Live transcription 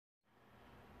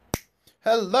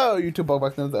Hello, YouTube. Welcome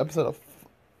back to another episode of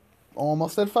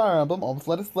Almost said Fire Emblem. Almost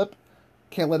let it slip.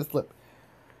 Can't let it slip.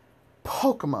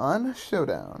 Pokemon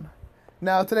Showdown.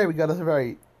 Now, today we got a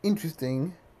very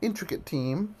interesting, intricate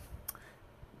team.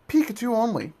 Pikachu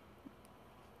only.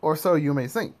 Or so you may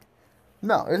think.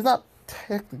 No, it's not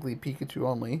technically Pikachu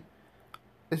only.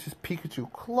 It's just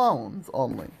Pikachu clones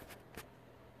only.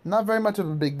 Not very much of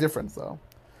a big difference, though.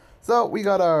 So, we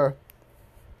got our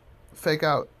fake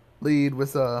out lead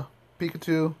with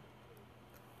Pikachu.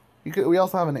 We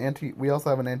also have an anti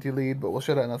lead, but we'll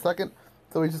show that in a second.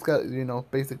 So we just got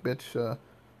basic bitch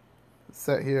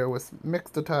set here with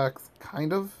mixed attacks,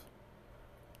 kind of.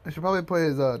 I should probably put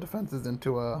his defenses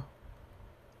into I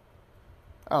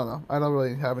don't know. I don't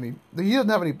really have any. He doesn't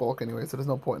have any bulk anyway, so there's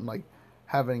no point in like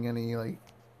having any like.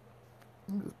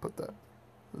 Let me just put that.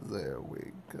 There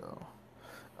we go.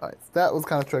 Alright, so that was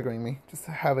kind of triggering me, just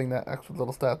having that extra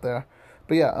little stat there.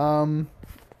 But yeah,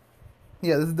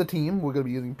 yeah, this is the team. We're going to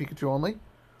be using Pikachu only.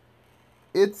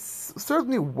 It's served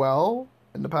me well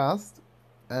in the past,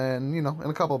 and, in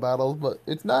a couple of battles, but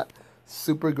it's not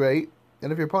super great.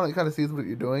 And if your opponent kind of sees what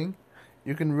you're doing,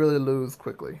 you can really lose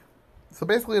quickly. So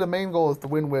basically, the main goal is to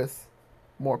win with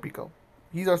more Pico.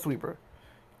 He's our sweeper.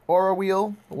 Aura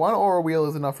Wheel. One Aura Wheel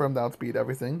is enough for him to outspeed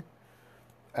everything.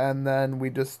 And then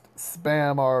we just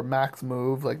spam our max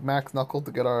move, like Max Knuckle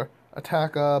to get our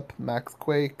attack up, Max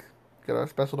Quake, get our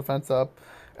special defense up,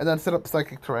 and then set up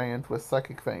Psychic Terrain with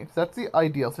Psychic Feint. That's the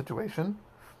ideal situation.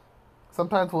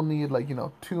 Sometimes we'll need, like,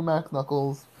 2 Max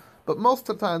Knuckles, but most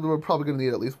of the time we're probably going to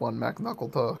need at least 1 Max Knuckle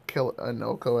to kill and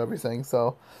Oko everything,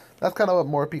 so that's kind of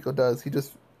what Morpeko does. He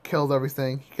just kills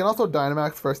everything. He can also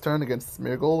Dynamax first turn against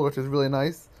Smeargle, which is really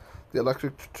nice. The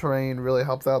Electric Terrain really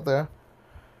helps out there.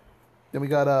 Then we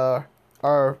got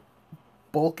our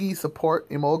bulky support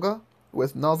Emolga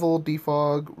with Nuzzle,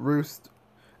 Defog, Roost,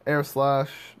 Air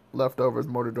Slash, Leftovers,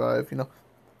 Mortar Drive.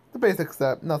 The basic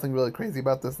stuff. Nothing really crazy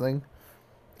about this thing.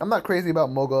 I'm not crazy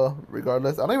about Moga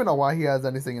regardless. I don't even know why he has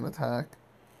anything in attack.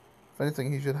 If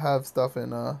anything, he should have stuff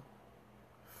in,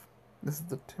 this is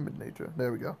the Timid Nature.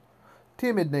 There we go.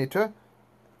 Timid Nature.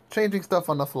 Changing stuff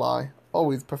on the fly.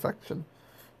 Always perfection.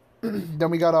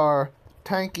 Then we got our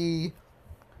tanky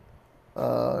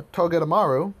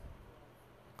Togedemaru,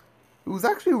 who's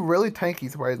actually really tanky,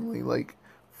 surprisingly. Like,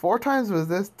 4 times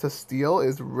resist to steel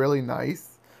is really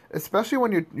nice, especially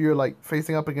when you're like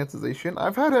facing up against a Zacian.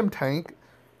 I've had him tank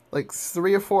like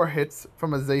 3 or 4 hits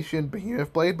from a Zacian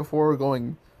Behemoth Blade before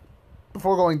going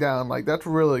down. Like, that's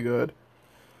really good.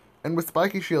 And with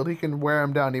Spiky Shield, he can wear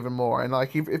him down even more. And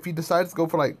like, if he decides to go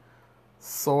for like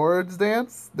Swords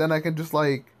Dance, then I can just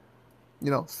like,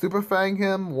 Super Fang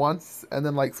him once, and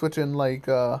then, like, switch in, like,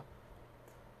 my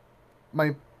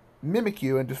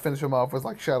Mimikyu and just finish him off with,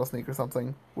 like, Shadow Sneak or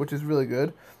something, which is really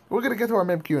good. We're going to get to our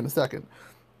Mimikyu in a second.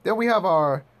 Then we have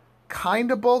our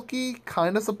kind of bulky,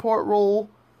 kind of support role,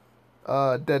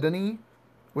 Dedenne,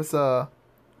 with,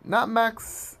 not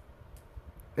max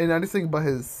in anything but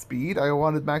his speed. I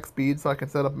wanted max speed so I can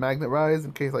set up Magnet Rise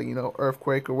in case, like,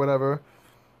 Earthquake or whatever.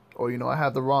 Or, I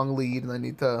have the wrong lead and I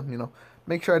need to,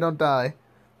 make sure I don't die.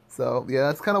 So, yeah,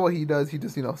 that's kind of what he does. He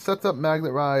just, sets up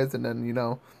Magnet Rise and then,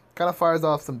 kind of fires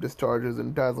off some discharges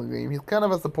and Dazzling Gleam. He's kind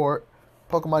of a support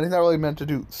Pokemon. He's not really meant to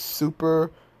do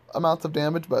super amounts of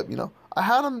damage, but, I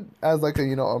had him as, like,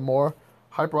 a more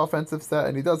hyper-offensive set,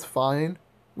 and he does fine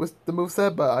with the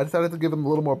moveset, but I decided to give him a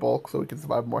little more bulk so he can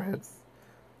survive more hits.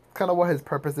 Kind of what his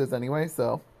purpose is anyway,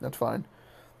 so that's fine.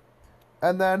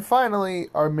 And then finally,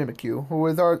 our Mimikyu, who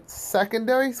is our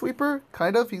secondary sweeper,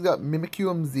 kind of. He's got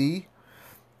Mimikyu Z,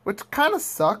 which kind of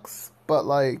sucks, but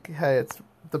like, hey, it's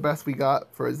the best we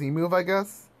got for a Z move, I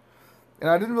guess. And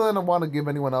I didn't really want to give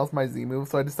anyone else my Z move,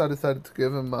 so I decided to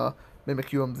give him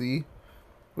Mimikyu Z,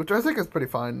 which I think is pretty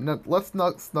fine. Let's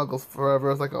Snuggles Forever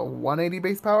is like a 180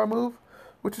 base power move,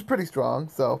 which is pretty strong.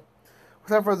 So,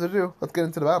 without further ado, let's get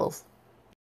into the battles.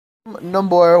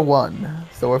 Number 1.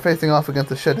 So we're facing off against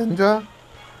the Shedinja.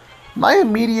 My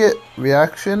immediate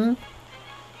reaction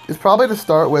is probably to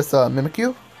start with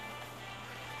Mimikyu.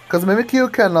 Because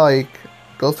Mimikyu can, like,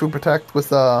 go through Protect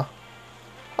with, Oh,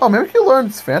 Mimikyu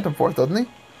learns Phantom Force, doesn't he?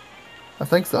 I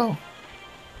think so.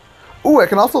 Ooh, I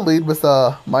can also lead with,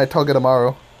 my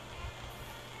Togedemaru.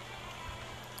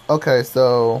 Okay,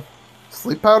 so...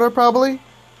 Sleep Powder, probably?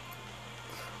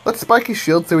 Let's Spiky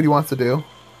Shield, see what he wants to do.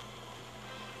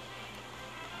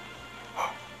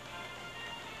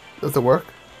 Does it work?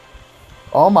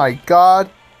 Oh my god.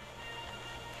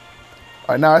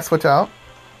 Alright, now I switch out.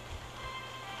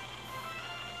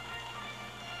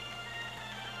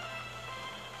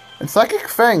 And Psychic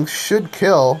Fang should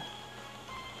kill.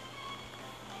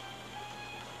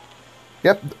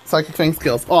 Yep, Psychic Fang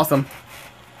skills. Awesome.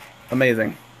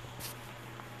 Amazing.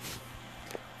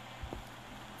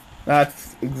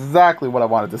 That's exactly what I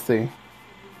wanted to see.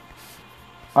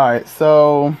 Alright,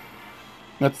 so...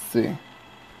 let's see.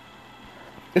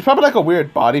 It's probably like a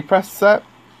weird body press set.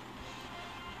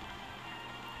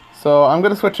 So I'm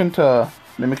gonna switch into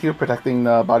Mimikyu, protecting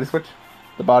the body switch.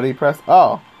 The body press.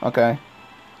 Oh, okay.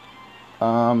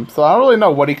 So I don't really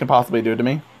know what he can possibly do to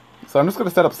me. So I'm just gonna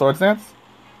set up Sword Stance.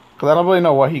 Because I don't really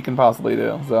know what he can possibly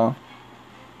do, so...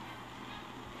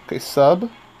 okay, sub.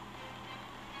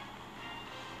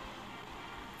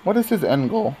 What is his end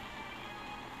goal?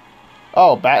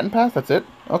 Oh, Baton Pass? That's it?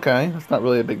 Okay, that's not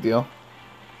really a big deal.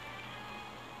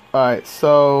 Alright,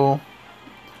 so...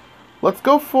 let's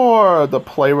go for the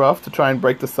Play Rough to try and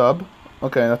break the sub.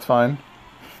 Okay, that's fine.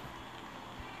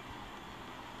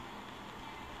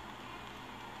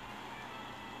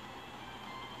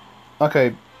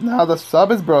 Okay, now the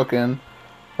sub is broken.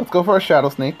 Let's go for a Shadow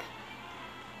Sneak.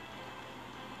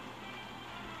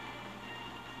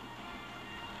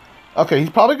 Okay, he's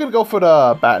probably gonna go for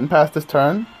the Baton Pass this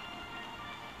turn.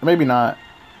 Or maybe not.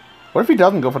 What if he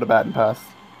doesn't go for the Baton Pass?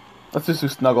 Let's just do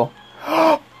Snuggle.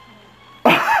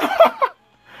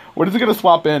 What is he gonna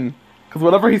swap in? Because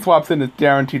whatever he swaps in is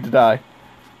guaranteed to die.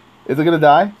 Is it gonna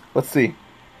die? Let's see.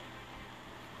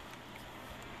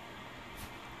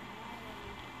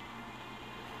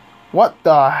 What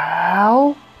the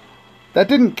hell? That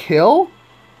didn't kill?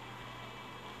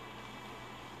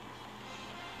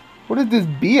 What is this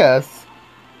BS?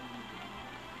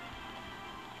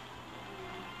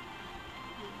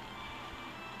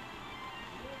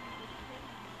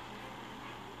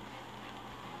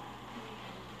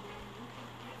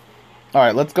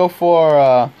 Alright, let's go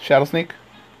for Shadow Sneak.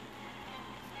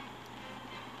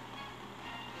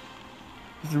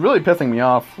 This is really pissing me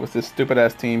off with this stupid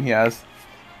ass team he has.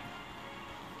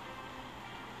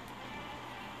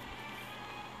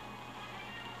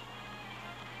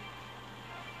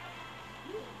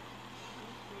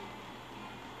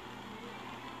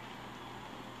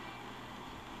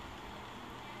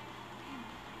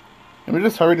 Let me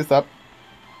just hurry this up.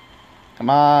 Come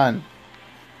on.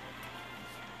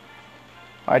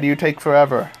 Why do you take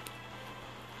forever?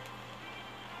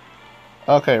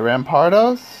 Okay,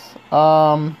 Rampardos.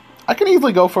 I can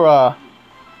easily go for a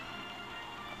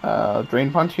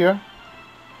Drain Punch here.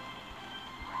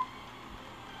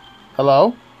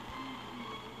 Hello?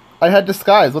 I had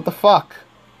Disguise, what the fuck?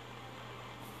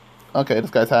 Okay, this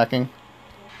guy's hacking.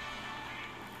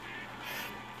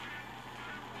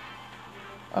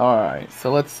 Alright,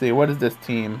 so let's see, what is this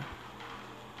team?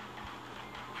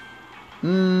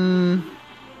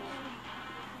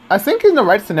 I think in the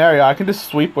right scenario, I can just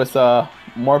sweep with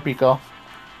Morpeko.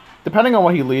 Depending on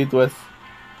what he leads with.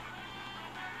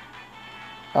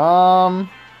 I'm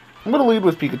gonna lead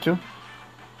with Pikachu.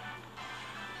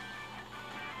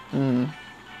 I'm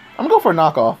gonna go for a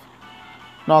knockoff.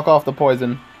 Knock off the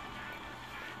poison.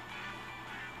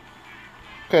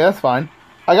 Okay, that's fine.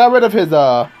 I got rid of his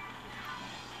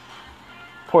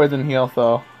poison heal,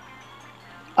 so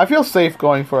I feel safe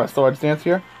going for a Sword Stance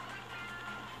here.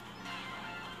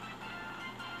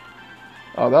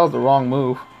 Oh, that was the wrong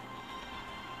move.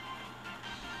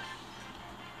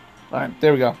 Alright,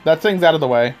 there we go. That thing's out of the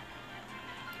way.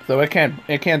 So it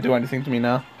can't do anything to me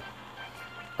now.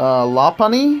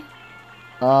 Lopunny?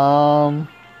 I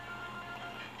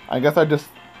guess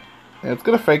it's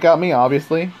gonna fake out me,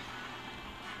 obviously.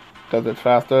 Because it's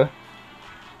faster.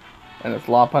 And it's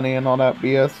Lopunny and all that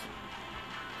BS.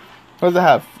 What does it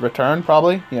have? Return,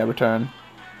 probably? Yeah, return.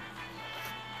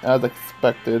 As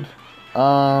expected.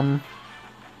 I'm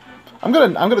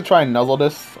gonna try and nuzzle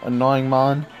this annoying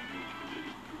mon.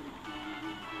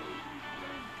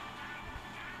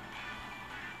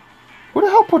 Who the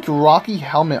hell puts Rocky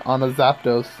Helmet on a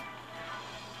Zapdos?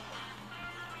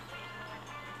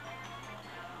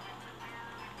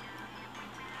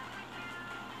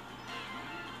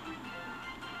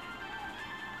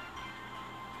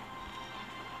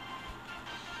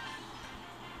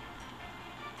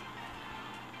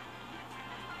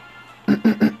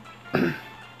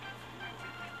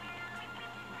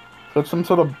 So it's some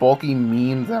sort of bulky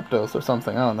mean Zapdos or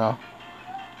something, I don't know.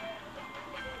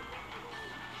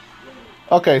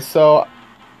 Okay, so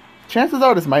chances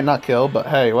are this might not kill, but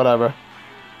hey, whatever.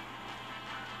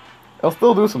 It'll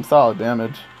still do some solid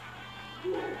damage.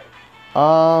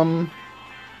 So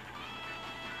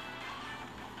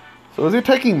is he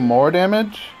taking more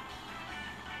damage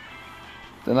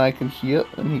than I can heal?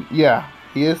 Yeah,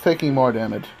 he is taking more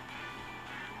damage.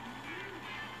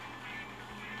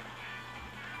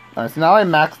 Alright, so now I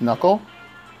max Knuckle.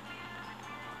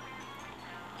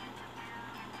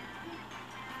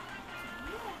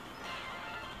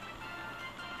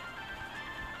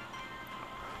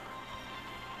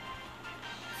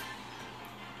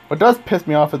 What does piss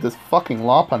me off is this fucking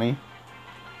Lopunny.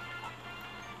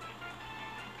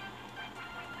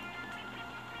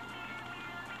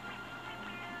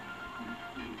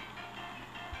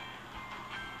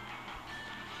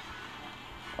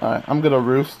 Alright, I'm gonna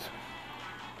roost.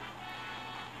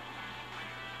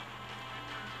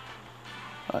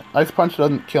 Ice Punch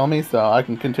doesn't kill me, so I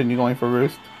can continue going for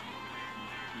roost.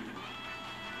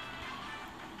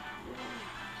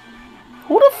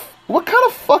 What kind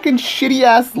of fucking shitty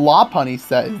ass Lopunny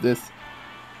set is this?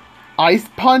 Ice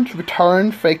Punch,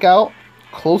 return, fake out,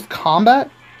 close combat?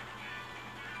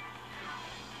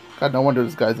 God, no wonder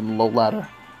this guy's in low ladder.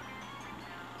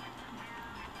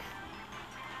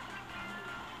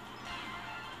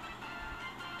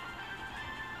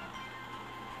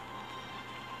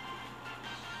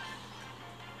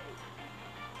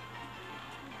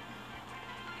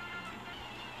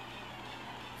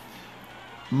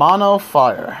 Mono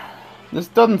Fire. This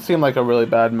doesn't seem like a really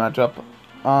bad matchup.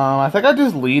 I think I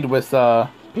just lead with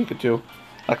Pikachu,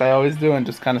 like I always do, and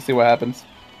just kind of see what happens.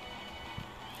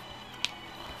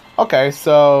 Okay,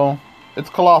 so it's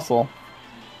Colossal.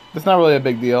 It's not really a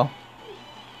big deal.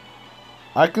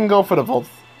 I can go for the Volt...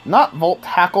 Not Volt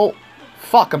Tackle.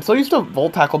 Fuck, I'm so used to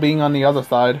Volt Tackle being on the other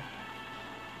side.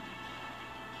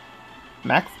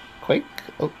 Max Quake?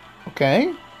 Oh,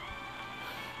 okay.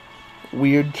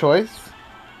 Weird choice.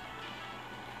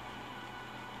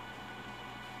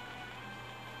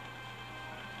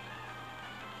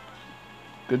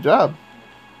 Good job.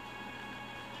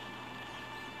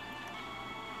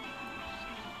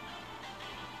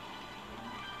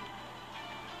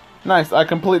 Nice, I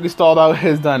completely stalled out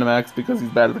his Dynamax because he's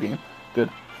bad at the game. Good.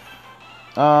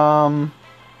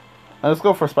 Let's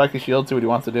go for Spiky Shield, see what he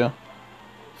wants to do.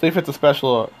 See if it's a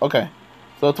special. Okay.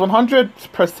 So it's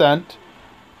 100%.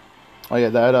 Oh yeah,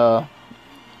 that, oh,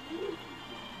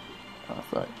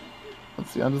 sorry.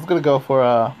 Let's see, I'm just gonna go for,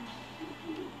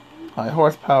 high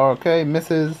horsepower, okay,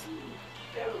 misses.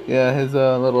 Yeah, his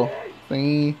little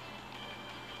thingy.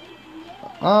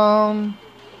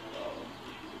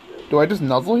 Do I just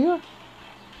nuzzle here?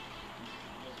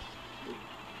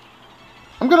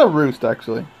 I'm gonna roost,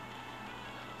 actually.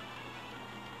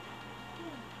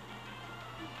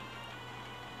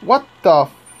 What the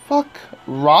fuck?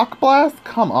 Rock Blast?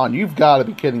 Come on, you've gotta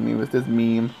be kidding me with this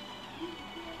meme.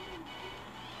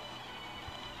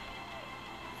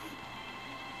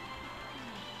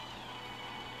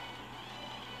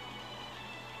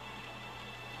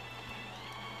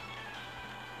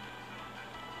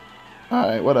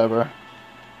 Alright, whatever.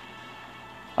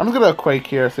 I'm just gonna Quake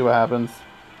here, see what happens.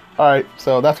 Alright,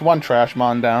 so that's one Trash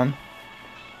Mon down.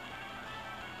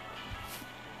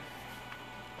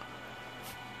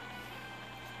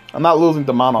 I'm not losing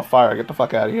to Mono Fire, get the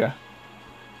fuck out of here.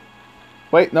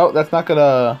 Wait, no, that's not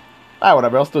gonna... Ah,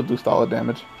 whatever, I'll still do solid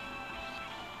damage.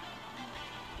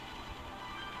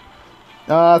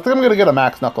 I think I'm gonna get a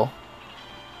Max Knuckle.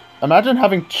 Imagine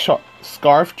having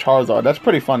Scarf Charizard, that's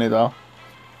pretty funny though.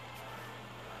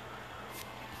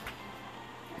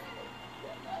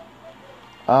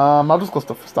 I'll just go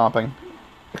for Stomping.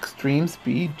 Extreme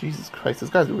Speed? Jesus Christ, this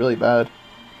guy's really bad.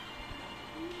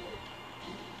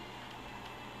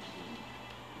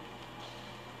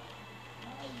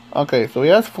 Okay, so he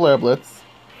has Flare Blitz.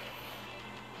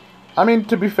 I mean,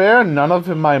 to be fair, none of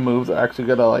my moves are actually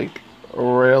gonna, like,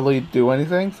 really do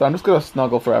anything, so I'm just gonna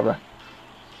Snuggle forever.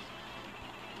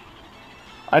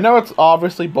 I know it's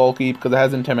obviously bulky because it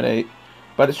has Intimidate,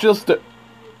 but it's just...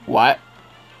 What?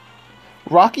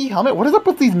 Rocky Helmet? What is up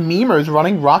with these memers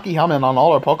running Rocky Helmet on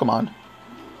all our Pokemon?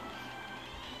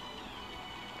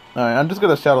 Alright, I'm just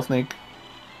gonna Shadow Sneak.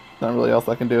 Not really else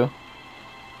I can do.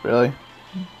 Really?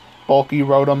 Bulky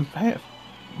Rotom.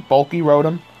 Bulky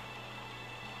Rotom.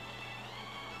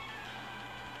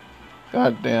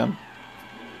 God damn.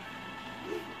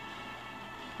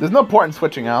 There's no point in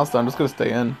switching out, so I'm just gonna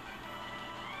stay in.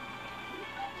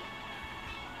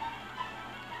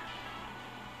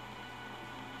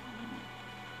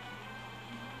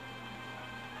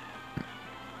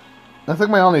 I think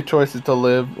my only choice is to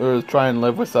live, or try and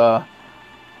live with, Can't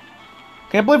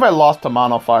believe I lost to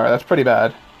Mono Fire, that's pretty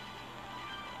bad.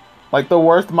 Like, the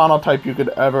worst mono type you could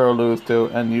ever lose to,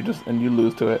 and you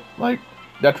lose to it. Like,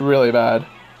 that's really bad.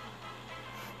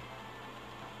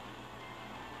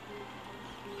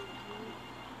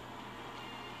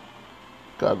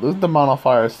 God, losing to Mono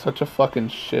Fire is such a fucking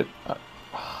shit.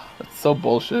 It's so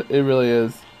bullshit, it really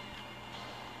is.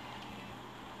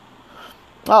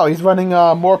 Oh, he's running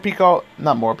more Pico,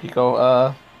 not more Pico,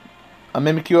 a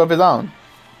Mimikyu of his own.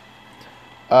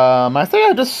 I think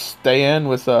I just stay in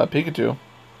with Pikachu.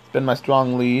 It's been my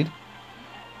strong lead.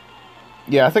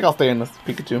 Yeah, I think I'll stay in with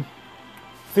Pikachu.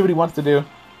 See what he wants to do.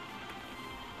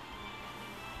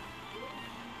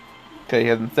 Okay, he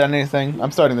hasn't said anything.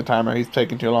 I'm starting the timer. He's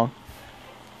taking too long.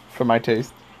 For my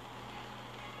taste.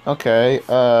 Okay,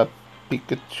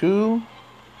 Pikachu.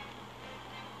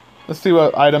 Let's see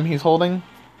what item he's holding.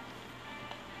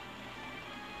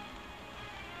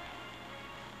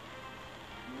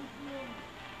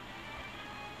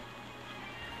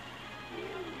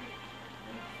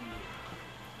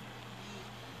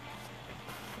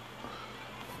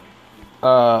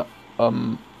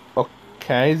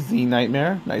 Okay, Z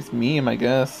Nightmare. Nice meme, I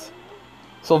guess.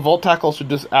 So Volt Tackle should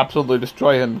just absolutely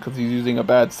destroy him because he's using a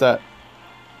bad set.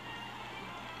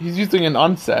 He's using an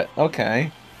unset.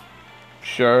 Okay.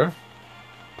 Sure.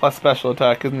 Plus special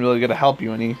attack isn't really gonna help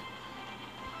you any.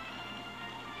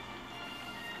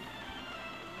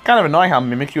 Kind of annoying how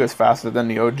Mimikyu is faster than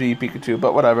the OG Pikachu,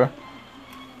 but whatever.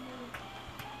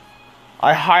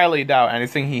 I highly doubt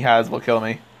anything he has will kill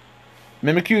me.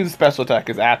 Mimikyu's special attack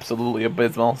is absolutely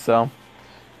abysmal, so...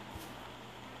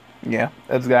 yeah,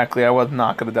 exactly. I was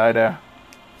not gonna die there.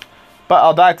 But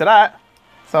I'll die to that.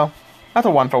 So, that's a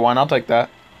 1-for-1. I'll take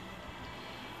that.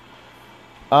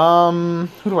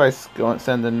 Who do I go and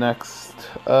send in next?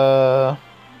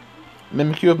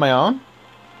 Mimikyu of my own?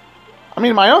 I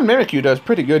mean, my own Mimikyu does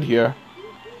pretty good here.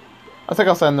 I think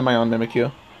I'll send in my own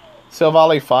Mimikyu.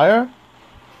 Silvally Fire?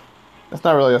 That's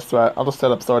not really a threat. I'll just set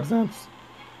up Sword Dance.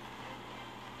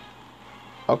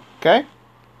 Okay.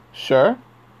 Sure.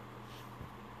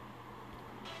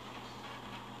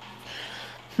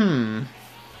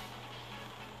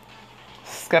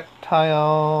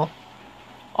 Sceptile.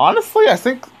 Honestly, I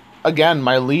think, again,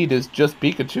 my lead is just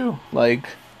Pikachu. Like,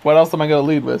 what else am I gonna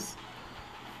lead with?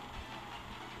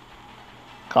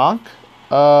 Conk?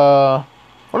 What are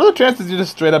the chances you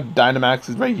just straight up Dynamax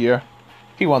is right here?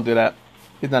 He won't do that.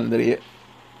 He's not an idiot.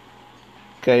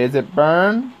 Okay, is it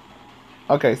Burn?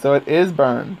 Okay, so it is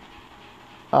Burn.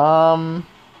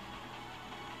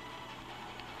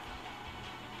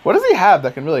 What does he have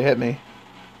that can really hit me?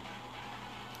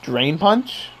 Drain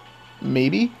Punch?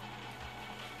 Maybe?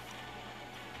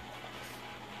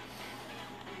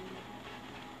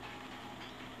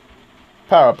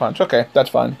 Power Punch. Okay, that's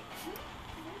fine.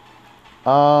 Do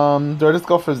I just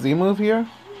go for Z-Move here?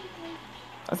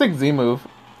 I think Z-Move.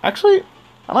 Actually,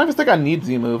 I don't even think I need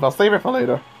Z-Move. I'll save it for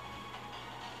later.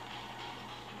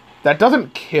 That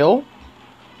doesn't kill?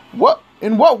 What?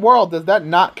 In what world does that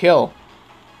not kill?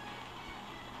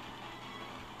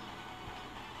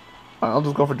 I'll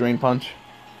just go for Drain Punch.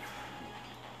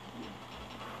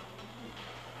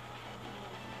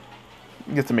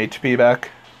 Get some HP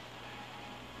back.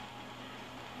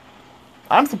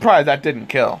 I'm surprised that didn't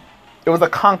kill. It was a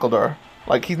Conkeldurr.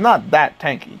 Like, he's not that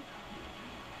tanky.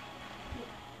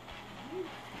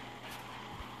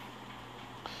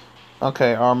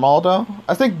 Okay, Armaldo.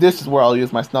 I think this is where I'll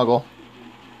use my Snuggle.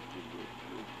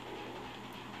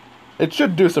 It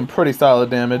should do some pretty solid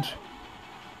damage.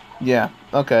 Yeah,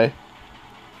 okay.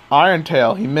 Iron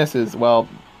Tail, he misses. Well,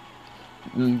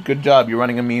 good job, you're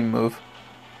running a mean move.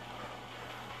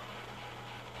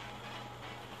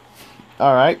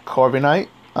 Alright, Corviknight.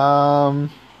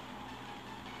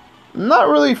 Not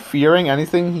really fearing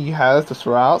anything he has to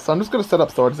throw out, so I'm just gonna set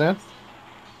up Swords Dance.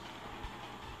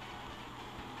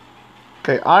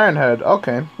 Okay, Iron Head.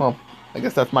 Okay, well, I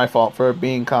guess that's my fault for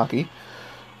being cocky.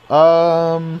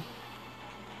 I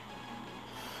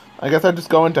guess I just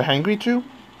go into Hangry-Chew?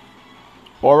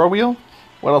 Aura Wheel?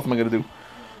 What else am I gonna do?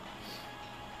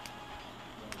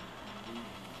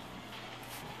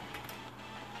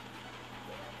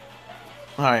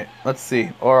 Alright, let's see.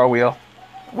 Aura Wheel.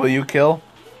 Will you kill?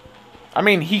 I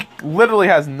mean, he literally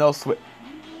has no switch.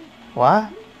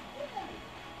 What?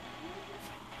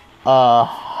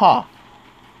 Huh.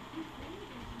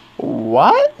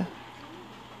 What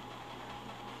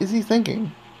is he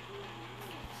thinking?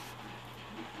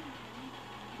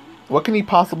 What can he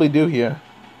possibly do here?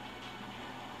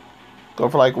 Go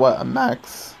for like what? A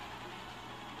max?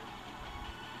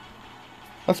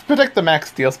 Let's predict the max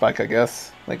Steel Spike, I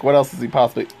guess. Like, what else is he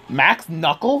possibly... Max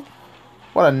Knuckle?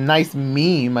 What a nice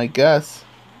meme, I guess.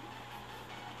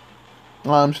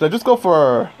 Should I just go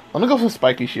for... Let me go for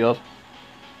Spiky Shield.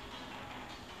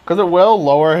 Because it will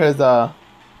lower his,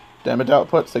 damage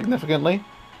output significantly.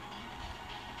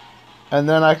 And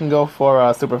then I can go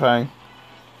for, Super Fang.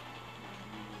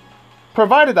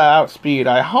 Provided I outspeed.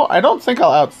 I don't think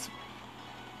I'll outs...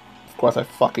 Of course I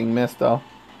fucking missed, though.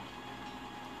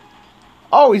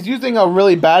 Oh, he's using a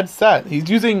really bad set. He's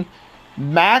using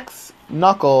Max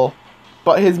Knuckle,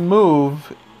 but his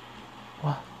move...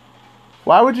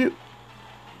 Why would you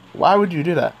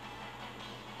do that?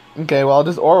 Okay, well, I'll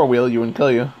just Aura Wheel you and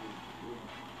kill you.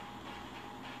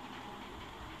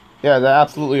 Yeah, that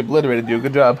absolutely obliterated you.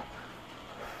 Good job.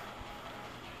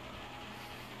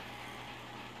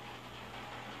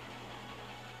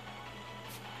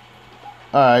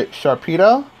 Alright,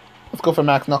 Sharpedo. Let's go for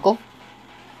Max Knuckle.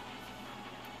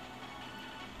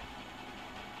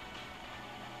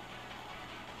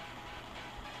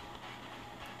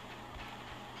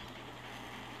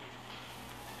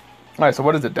 Alright, so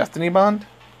what is it? Destiny Bond?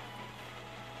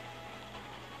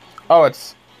 Oh,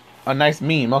 it's a nice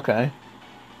meme. Okay.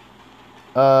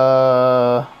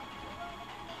 I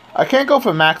can't go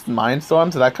for Max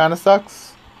Mindstorm, so that kind of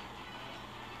sucks.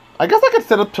 I guess I could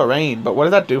set up Terrain, but what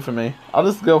does that do for me? I'll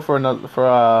just go for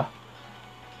a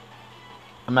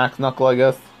Max Knuckle, I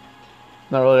guess.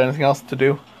 Not really anything else to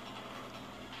do.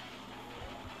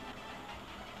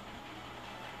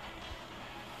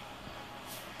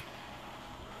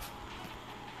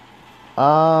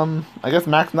 I guess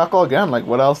Max Knuckle again. Like,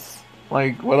 what else?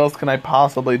 Like, what else can I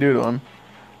possibly do to him?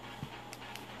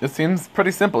 It seems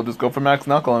pretty simple. Just go for Max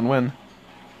Knuckle and win.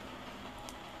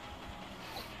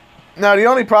 Now, the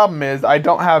only problem is I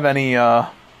don't have any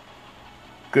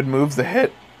good moves to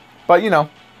hit. But, you know,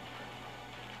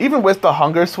 even with the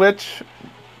Hunger Switch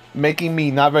making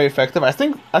me not very effective, I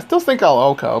still think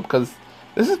I'll OHKO because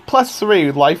this is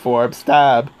 +3 Life Orb,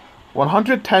 Stab,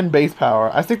 110 base power.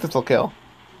 I think this will kill.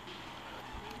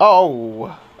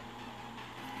 Oh.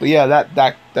 But yeah,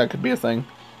 that could be a thing.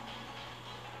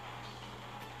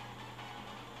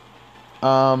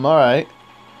 Alright.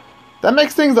 That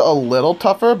makes things a little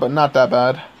tougher, but not that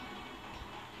bad.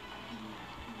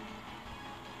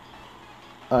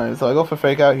 Alright, so I go for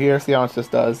Fake Out here, see how much this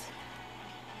does.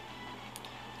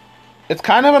 It's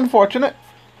kind of unfortunate,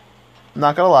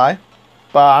 not gonna lie,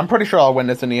 but I'm pretty sure I'll win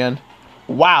this in the end.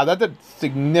 Wow, that did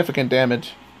significant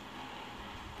damage.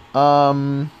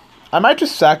 I might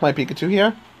just sack my Pikachu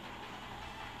here.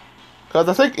 Because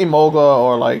I think Emolga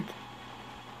or, like,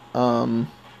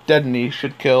 Deadney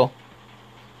should kill.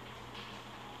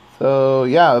 So,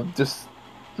 yeah, just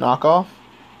knock off.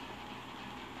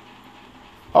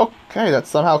 Okay, that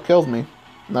somehow kills me.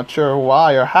 Not sure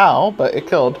why or how, but it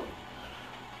killed.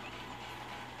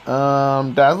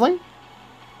 Dazzling?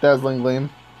 Dazzling Gleam.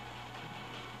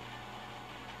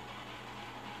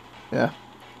 Yeah.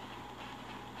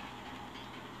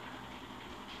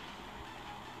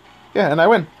 Yeah, and I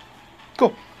win.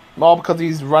 Cool. All because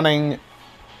he's running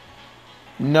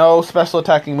no special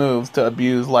attacking moves to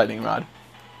abuse Lightning Rod.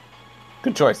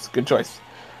 Good choice, good choice.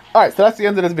 Alright, so that's the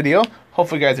end of this video.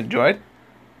 Hopefully you guys enjoyed.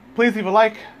 Please leave a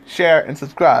like, share, and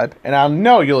subscribe. And I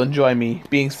know you'll enjoy me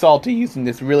being salty using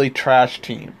this really trash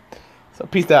team. So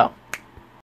peace out.